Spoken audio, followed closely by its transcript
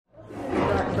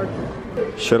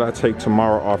Should I take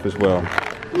tomorrow off as well?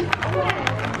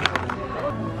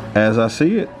 As I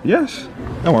see it, yes.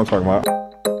 That's what I'm talking about.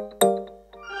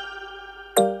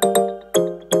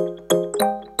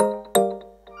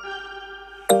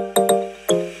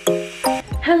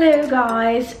 Hello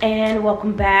guys, and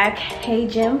welcome back. Hey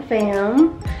Gym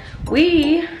fam.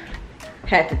 We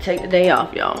had to take the day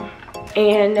off, y'all.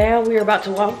 And now we're about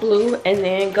to walk Blue and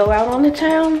then go out on the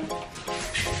town.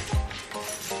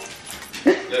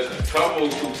 Listen,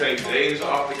 couples who take days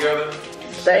off together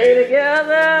Stay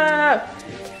together.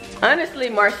 Honestly,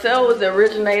 Marcel was the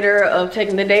originator of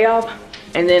taking the day off,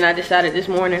 and then I decided this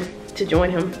morning to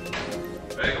join him.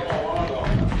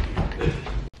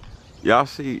 Y'all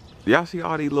see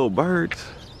all these little birds?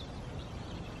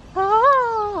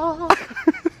 Oh.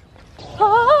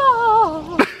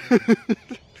 Oh.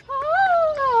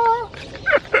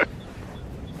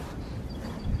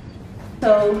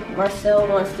 So Marcel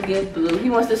wants to give Blue, he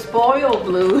wants to spoil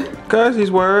Blue. Cause he's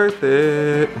worth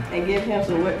it. And give him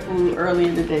some wet food early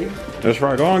in the day. That's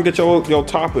right, go on and get your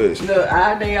toppers. Look,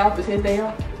 our day off is his day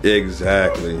off.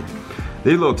 Exactly.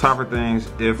 These little topper things,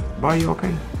 are you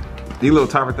okay? These little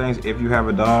topper things, if you have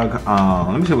a dog,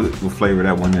 let me see what flavor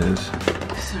that one is.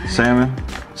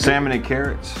 Salmon and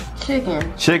carrots.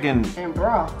 Chicken. And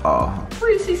broth. Oh.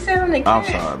 Where you see salmon and carrots?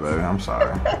 I'm sorry, baby, I'm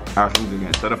sorry. All right, let me do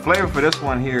again. So the flavor for this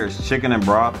one here is chicken and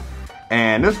broth.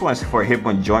 And this one's for hip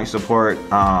and joint support.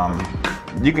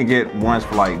 You can get ones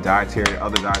for like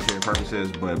other dietary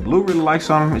purposes, but Blue really likes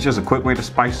them. It's just a quick way to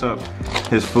spice up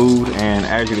his food. And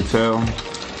as you can tell,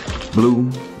 Blue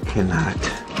cannot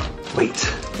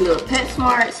wait. Look,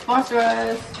 PetSmart, sponsor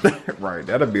us. Right,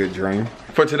 that'll be a dream.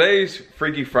 For today's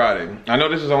Freaky Friday, I know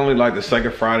this is only like the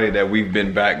second Friday that we've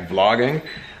been back vlogging,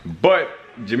 but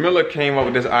Jamilah came up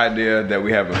with this idea that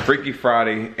we have a Freaky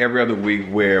Friday every other week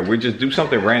where we just do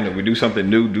something random. We do something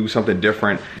new, do something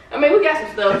different. I mean, we got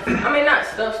some stuff. I mean, not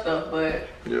stuff, but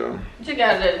yeah. Just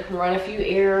gotta run a few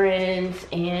errands,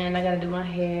 and I gotta do my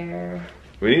hair.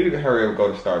 We need to hurry up and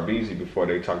go to Star Beezy before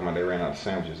they talk about they ran out of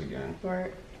sandwiches again.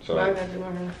 Right. So I gotta do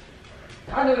my hair.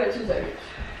 I'll do it in 2 seconds.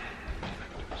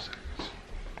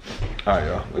 All right,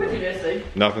 y'all. What did you just say?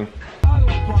 Nothing.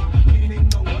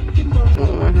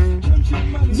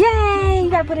 Yay! You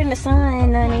gotta put it in the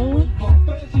sun, honey.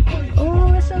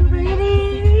 Oh, it's so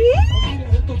pretty.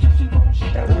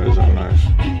 That is so nice.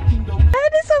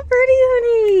 That is so pretty,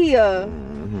 honey.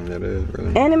 It is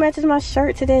really. And it matches my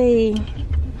shirt today.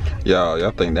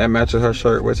 Y'all think that matches her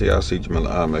shirt? Wait till y'all see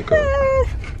Jamilah eye makeup.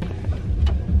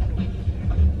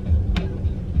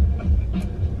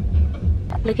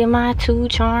 Look at my 2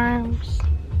 charms.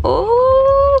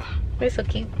 Oh, they're so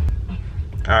cute.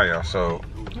 All right, y'all. So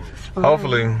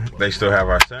hopefully they still have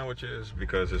our sandwiches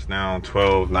because it's now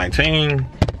 12:19.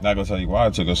 Not gonna tell you why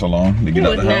it took us so long to get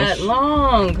out the house. It was not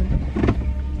long.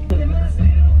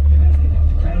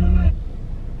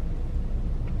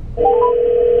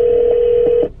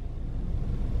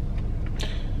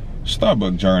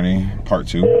 Starbucks journey part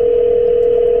 2.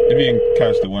 If you can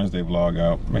catch the Wednesday vlog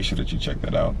out, make sure that you check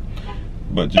that out.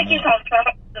 But thank you,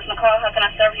 Starbucks. This is Nicole. How can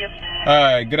I serve you? All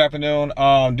right, good afternoon.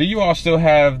 Do you all still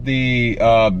have the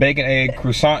bacon egg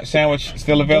croissant sandwich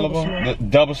still available? The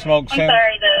double smoked sandwich? I'm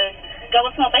sorry, the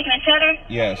double smoked bacon and cheddar?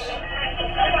 Yes.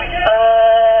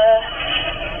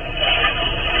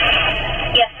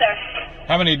 Yes, sir.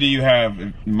 How many do you have,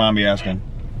 if you mind me asking?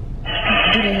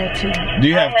 Do they have 2? Do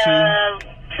you have 2?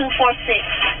 2, 4, 6.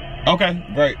 Okay,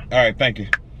 great. All right, thank you.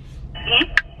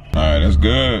 All right, that's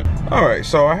good. All right,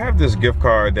 so I have this gift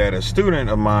card that a student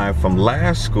of mine from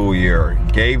last school year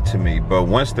gave to me, but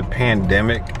once the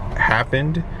pandemic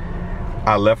happened,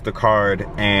 I left the card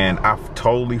and I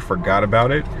totally forgot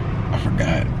about it. I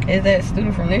forgot. Is that a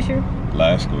student from this year?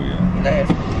 Last school year.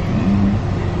 Last.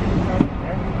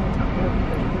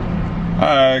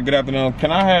 All right, good afternoon.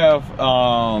 Can I have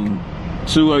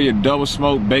 2 of your double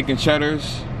smoked bacon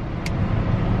cheddars?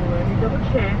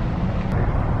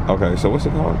 Okay, so what's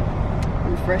it called?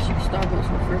 Refresher, Starbucks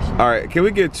refresher. All right, can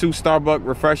we get 2 Starbucks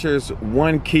refreshers,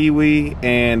 1 kiwi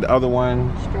and the other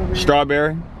one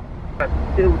strawberry?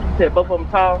 You said both of them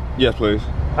tall? Yes, please.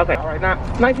 Okay, all right, now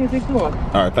 1961.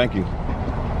 All right, thank you.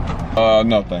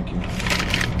 No, thank you.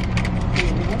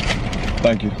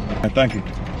 Thank you. Thank you.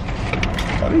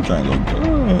 Oh, these drinks look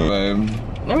good.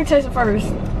 Let me taste it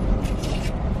first.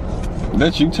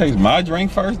 Let you taste my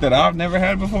drink first that I've never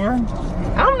had before?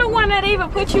 I'm the one that even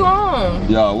put you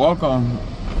on. Y'all, welcome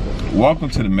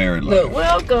to the married life. Look,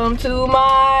 welcome to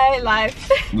my life.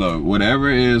 Look, whatever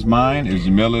is mine is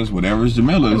Jamilah's. Whatever is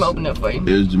Jamilah's, I'm opening up for you.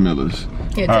 Is Jamilah's.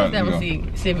 Here, taste that one,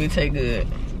 see if it tastes good.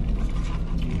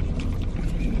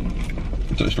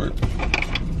 Taste straight.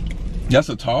 That's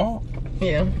a tall?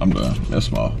 Yeah. I'm done. That's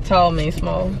small. Tall means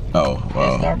small. Oh,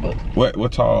 wow. Starbucks.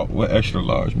 What tall, what extra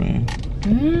large mean?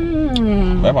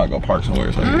 That might go park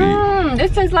somewhere so I can eat.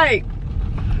 This tastes like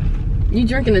you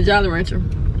drinking a Jolly Rancher.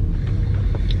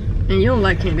 And you don't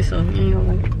like candy, so you ain't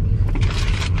gonna like it.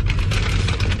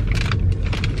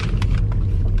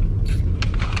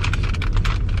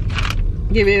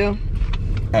 Give you.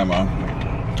 Hey, Mom.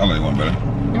 I like one better.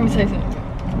 Let me taste it.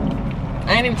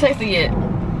 I ain't even tasted it yet.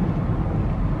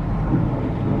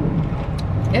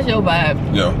 That's your vibe.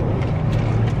 Yo.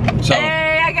 So,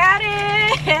 hey, I got it.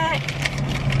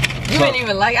 You didn't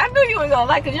even like it. I knew you weren't gonna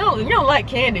like it. You don't like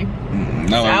candy.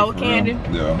 not sour like candy.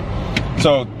 Yeah.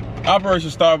 So, Operation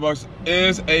Starbucks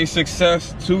is a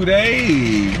success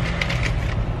today.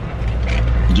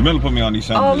 Jamilah put me on these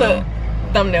sandwiches. Oh, look.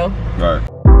 Thumbnail. Right.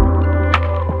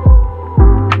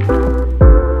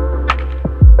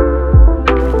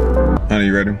 Honey,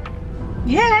 you ready?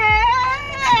 Yes!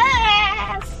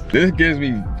 This gives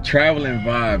me traveling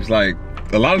vibes. Like,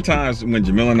 a lot of times when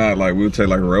Jamilah and I, like, we'll take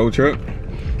like a road trip,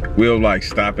 we'll like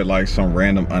stop at like some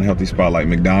random unhealthy spot like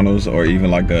McDonald's or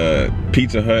even like a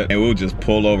Pizza Hut, and we'll just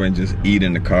pull over and just eat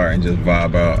in the car and just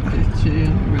vibe out. Just chill,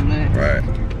 relax. Right.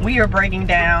 We are breaking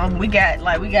down. We got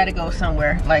to go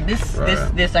somewhere. Like this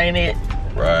ain't it.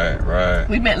 Right.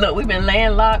 We've been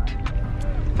landlocked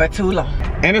for too long.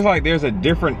 And it's like there's a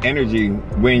different energy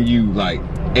when you like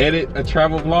edit a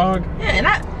travel vlog. Yeah, and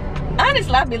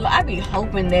honestly, I be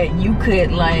hoping that you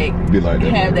could like Be like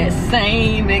that, have that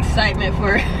same excitement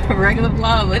for a regular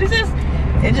vlog, but it's just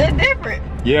different.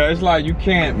 Yeah, it's like you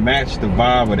can't match the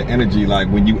vibe or the energy like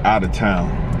when you out of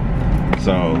town.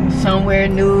 So somewhere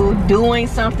new, doing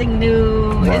something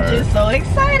new. Right. It's just so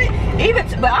exciting.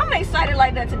 But I'm excited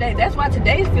like that today. That's why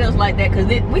today feels like that, because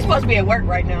we supposed to be at work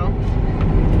right now,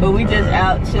 but we just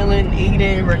out chilling,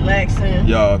 eating, relaxing.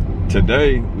 y'all,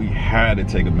 today we had to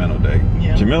take a mental day.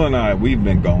 Yeah. Jamilah and I, we've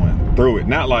been going through it,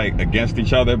 not like against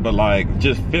each other, but like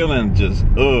just feeling just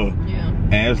Yeah.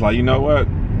 And it's like, you know what?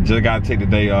 Just gotta take the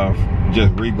day off,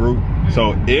 just regroup.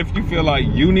 So if you feel like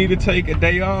you need to take a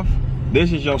day off,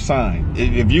 this is your sign.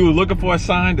 If you were looking for a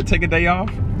sign to take a day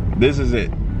off, this is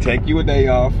it. Take you a day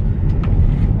off,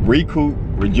 recoup,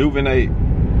 rejuvenate,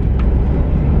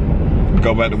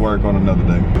 go back to work on another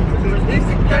day.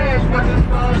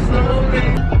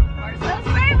 Marcel's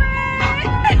favorite.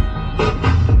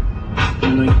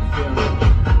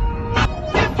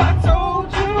 If I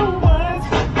told you once,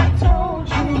 I told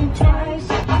you twice.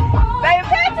 Baby,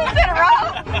 pay attention to the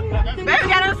road. Baby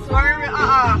got us swerving.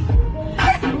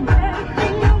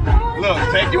 Look,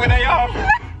 take you a day off.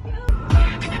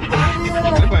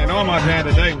 This ain't on my jam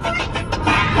today.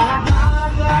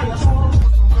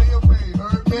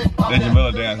 That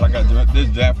Jamilah dance. I got this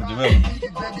jam for Jamilah.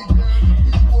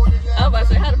 I was about to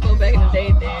say, how the fuck back in the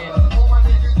day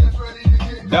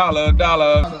then?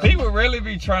 Dollar. People really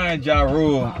be trying Ja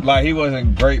Rule like he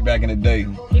wasn't great back in the day.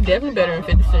 He definitely better than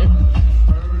 50 Cent.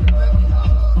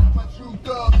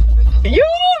 You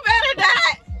better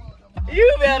not.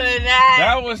 You better not.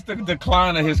 That was the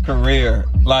decline of his career.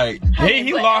 Like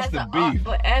he lost the beef.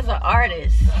 But as an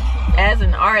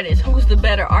artist, who's the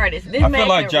better artist? This I man feel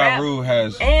like can Ja rap Rule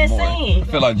has and more. sing. I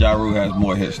feel like Ja Rule has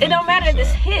more hits. It don't matter if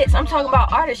it's hits. I'm talking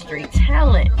about artistry,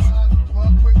 talent.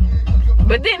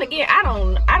 But then again, I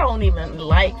don't even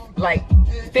like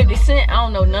 50 Cent. I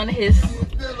don't know none of his.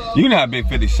 You're not a big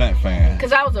 50 Cent fan.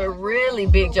 Cause I was a really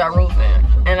big Ja Rule fan,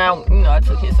 and I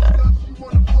took his side.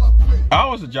 I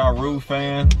was a Ja Rule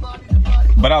fan,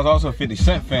 but I was also a 50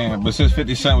 Cent fan. But since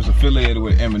 50 Cent was affiliated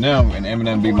with Eminem, and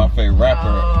Eminem being my favorite rapper,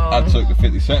 I took the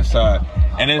 50 Cent side.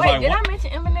 And it's Wait, like, did I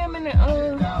mention Eminem in the?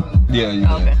 Yeah, you did.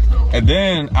 Okay. And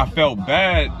then I felt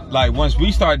bad. Like once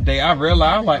we started dating, I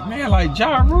realized, like, man, like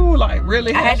Ja Rule, like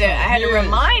really. I had to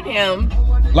remind him.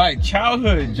 Like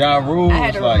childhood Ja Rule. I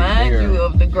had to was, like, remind there. you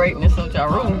of the greatness of Ja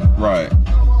Rule. Right.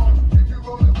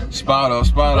 Spot on.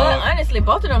 But honestly,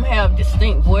 both of them have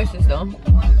distinct voices, though.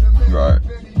 Right.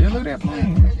 Yeah, look at that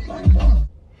plane.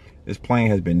 This plane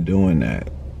has been doing that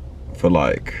for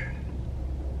like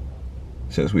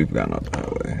since we've gotten off the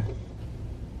highway.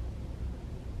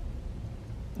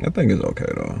 I think it's okay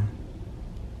though.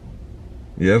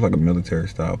 Yeah, it's like a military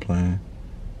style plane.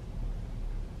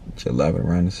 Just lapping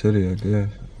around the city, I guess.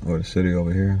 Or the city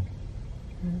over here.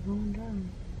 We're going down.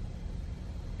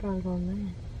 Probably going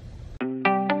land.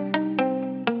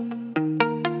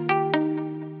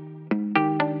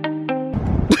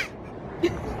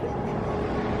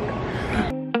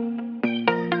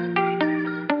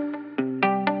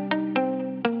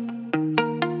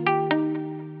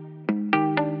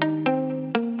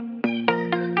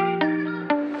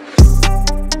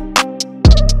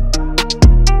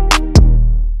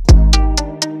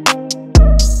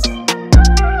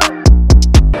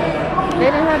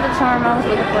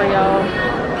 looking for y'all.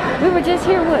 We were just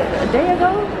here, what, a day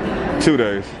ago? 2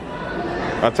 days.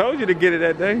 I told you to get it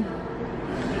that day.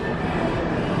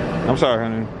 I'm sorry,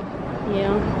 honey.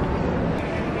 Yeah.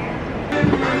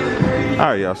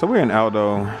 Alright, y'all, so we're in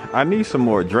Aldo. I need some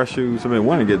more dress shoes. I've been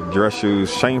wanting to get dress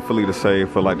shoes, shamefully to say,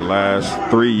 for like the last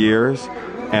 3 years.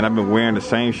 And I've been wearing the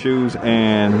same shoes,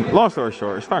 and long story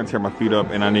short, it's starting to tear my feet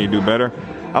up and I need to do better.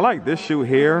 I like this shoe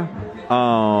here, but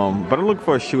I'm looking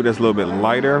for a shoe that's a little bit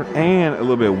lighter and a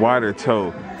little bit wider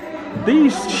toe.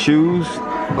 These shoes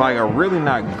like are really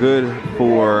not good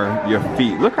for your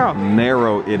feet. Look how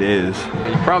narrow it is.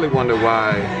 You probably wonder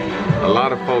why a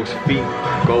lot of folks' feet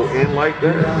go in like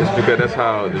that. It's because that's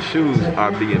how the shoes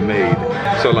are being made.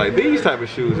 So like these type of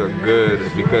shoes are good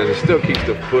because it still keeps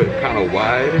the foot kind of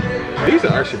wide. These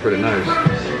are actually pretty nice.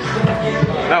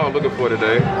 Now I'm looking for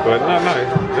today, but not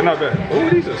nice. They're not bad. Oh,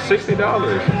 these are $60.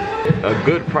 A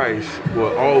good price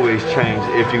will always change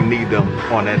if you need them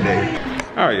on that day.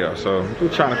 All right, y'all, so we're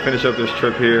trying to finish up this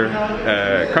trip here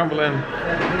at Cumberland.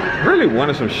 Really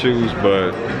wanted some shoes,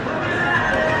 but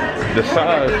the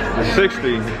size, the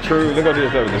 60, true, look at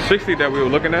this, the 60 that we were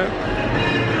looking at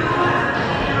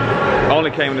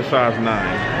only came in the size 9.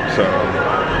 So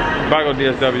if I go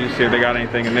DSW, see if they got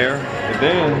anything in there, and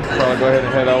then probably go ahead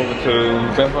and head over to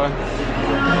Best Buy.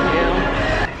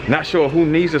 Yeah. Not sure who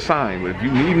needs a sign, but if you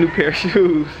need a new pair of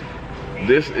shoes,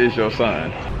 this is your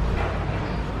sign.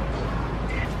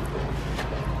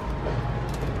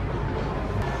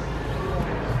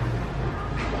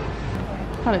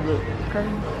 How they look? Crazy.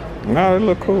 No, they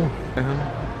look cool. Go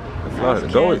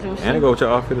and go with your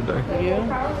outfit today.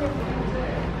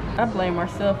 Yeah. I blame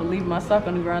Marcel for leaving my sock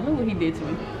on the ground. Look what he did to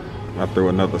me. I threw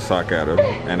another sock at her,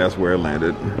 and that's where it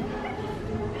landed.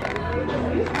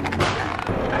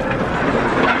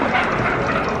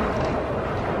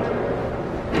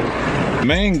 The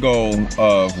main goal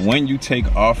of when you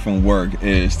take off from work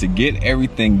is to get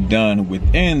everything done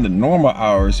within the normal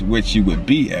hours which you would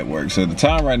be at work. So the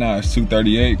time right now is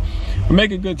 2:38. We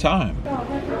make a good time.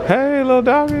 Hey, little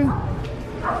doggy.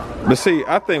 But see,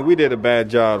 I think we did a bad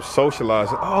job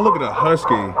socializing. Oh, look at the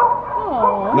husky.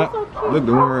 Oh, that's so cute. Look,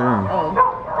 the one right here. Oh.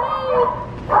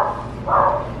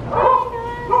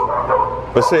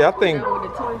 But see, I think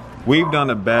we've done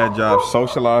a bad job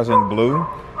socializing Blue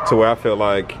to where I feel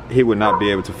like he would not be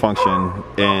able to function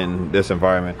in this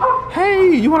environment.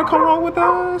 Hey, you want to come on with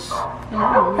us?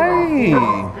 Hey,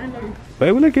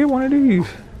 baby, let's get one of these.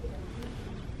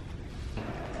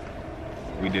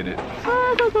 We did it.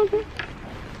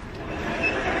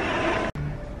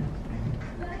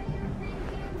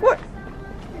 What?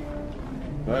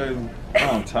 Baby,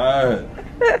 I'm tired.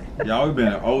 Y'all, we've been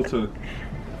at Ulta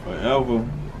forever.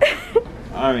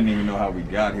 I don't even know how we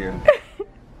got here.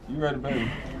 You ready, baby?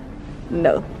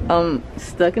 No, I'm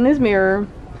stuck in this mirror.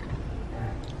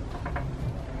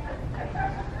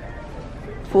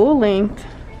 Full length,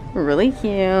 really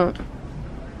cute.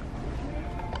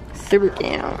 Super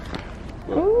cute.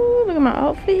 Ooh, look at my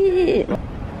outfit.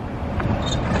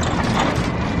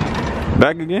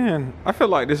 Back again. I feel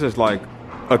like this is like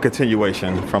a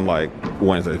continuation from like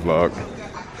Wednesday's vlog.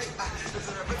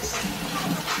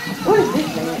 What is this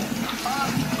thing?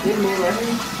 This mirror right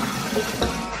here?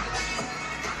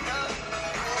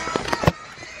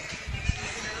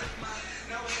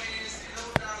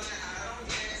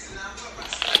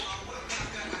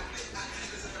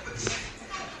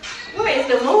 What is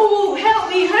the move? Help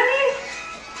me, honey.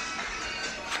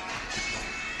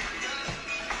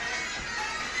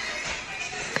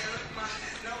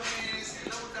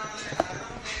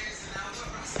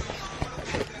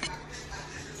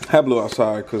 I have Blue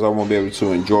outside because I won't be able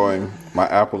to enjoy my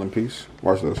apple in peace.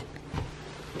 Watch this.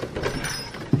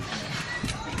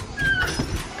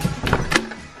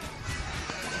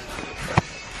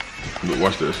 But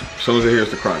watch this. As soon as it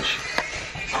hears the crunch.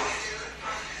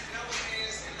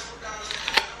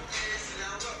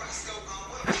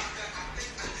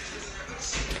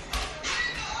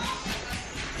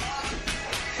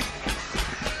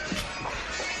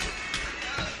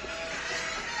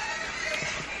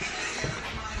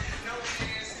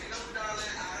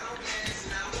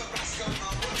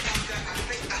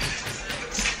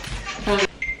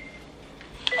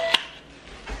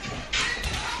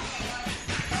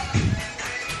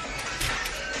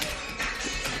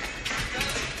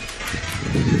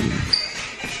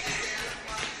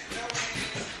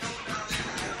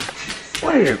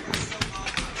 Wait.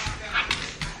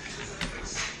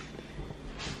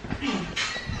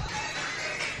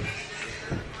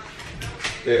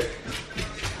 Yeah.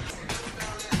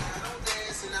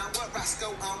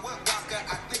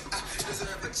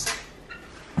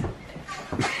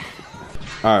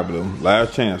 All right, Blue.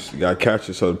 Last chance. You gotta catch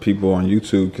it so the people on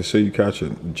YouTube can see you catch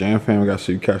it. Jam fam gotta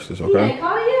see you catch this, okay? He ain't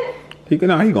caught it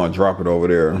yet? He gonna drop it over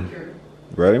there.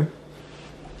 Ready?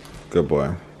 Good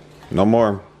boy. No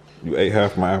more. You ate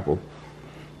half my apple.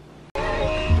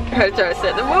 I try to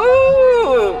set the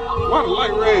mood. Why the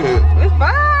light red? It's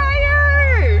fire.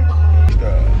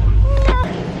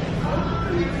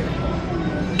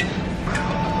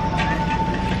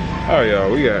 Oh,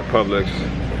 y'all, we at Publix.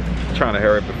 Trying to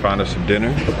hurry up and find us some dinner.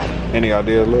 Any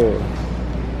idea, love?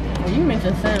 Well, you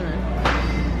mentioned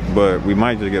salmon. But we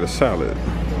might just get a salad.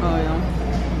 Oh,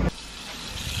 yeah.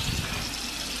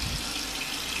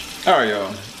 All right,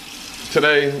 y'all.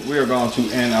 Today, we are going to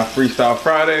end our Freestyle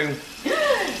Friday.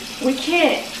 We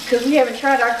can't, because we haven't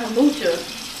tried our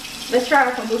kombucha. Let's try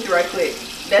our kombucha right quick.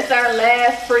 That's our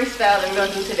last freestyle that we're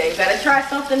going to do today. Gotta try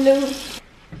something new.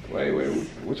 Wait,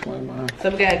 which one am I? So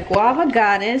we got Guava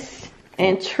Goddess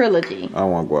and Trilogy. I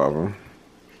want guava.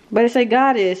 But it say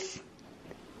Goddess.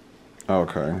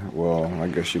 Okay, well, I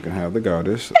guess you can have the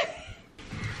Goddess.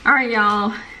 Alright,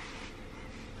 y'all.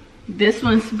 This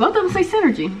one's, both of them say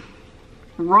Synergy.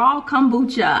 Raw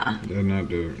kombucha. That's not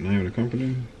the name of the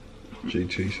company?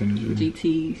 GT Synergy?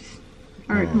 GTs.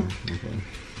 Alright, okay.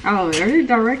 Oh, are there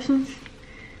directions?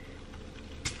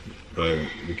 Babe,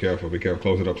 be careful, be careful.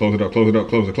 Close it up, close it up, close it up,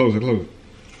 close it, close it, close it.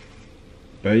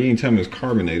 Babe, you ain't tell me it's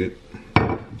carbonated.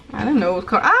 I don't know what's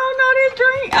called. I don't know this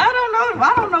drink.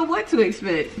 I don't know what to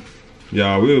expect.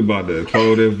 Y'all, we were about to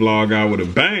close this vlog out with a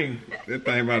bang. This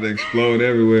thing about to explode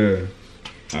everywhere.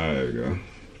 Alright, there we go.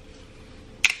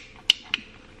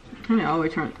 I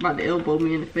always about to elbow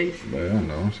me in the face. Babe, I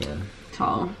know, I'm sorry.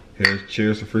 Tall. Here's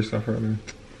cheers to Freestyle Friday.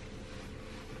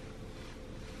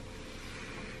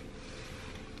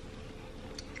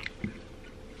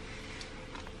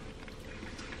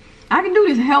 I can do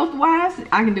this health wise.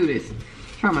 I can do this.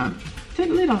 Try mine. Take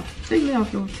the lid off. Take the lid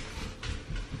off, yours.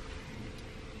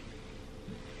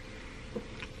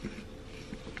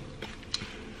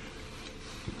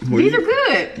 Well, These are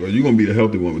good. Well, you're gonna be the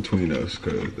healthy one between us,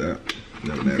 cause that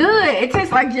Good. It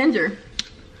tastes like ginger.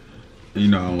 You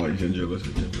know I don't like ginger unless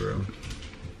it's ginger ale.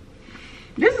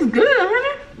 This is good,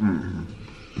 honey.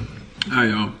 Alright,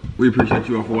 y'all. We appreciate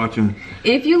you all for watching.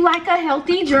 If you like a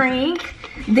healthy drink,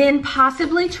 then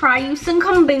possibly try you some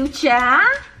kombucha.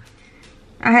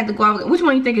 I had the guava. Which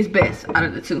one you think is best out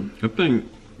of the two? I think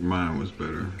mine was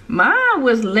better. Mine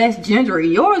was less gingery.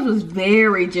 Yours was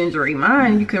very gingery.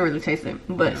 Mine, you couldn't really taste it.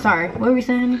 But sorry, what were we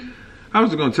saying? I was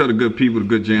just gonna tell the good people, the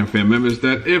good Jam Fam members,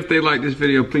 that if they like this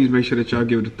video, please make sure that y'all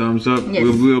give it a thumbs up. Yes.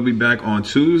 We will be back on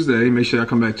Tuesday. Make sure y'all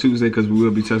come back Tuesday because we will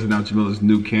be testing out Jamilah's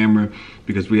new camera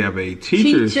because we have a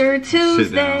Teacher Tuesday.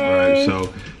 sit down. Right. So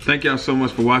thank y'all so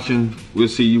much for watching. We'll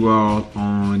see you all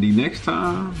on the next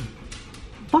time.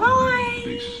 Bye.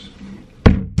 Peace.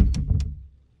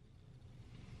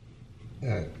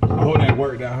 I hope that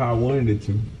worked out how I wanted it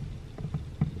to.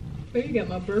 Oh, you got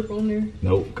my burp on there?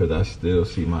 Nope, because I still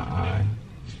see my eye.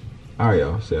 All right,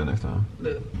 y'all. See y'all next time.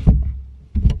 Look.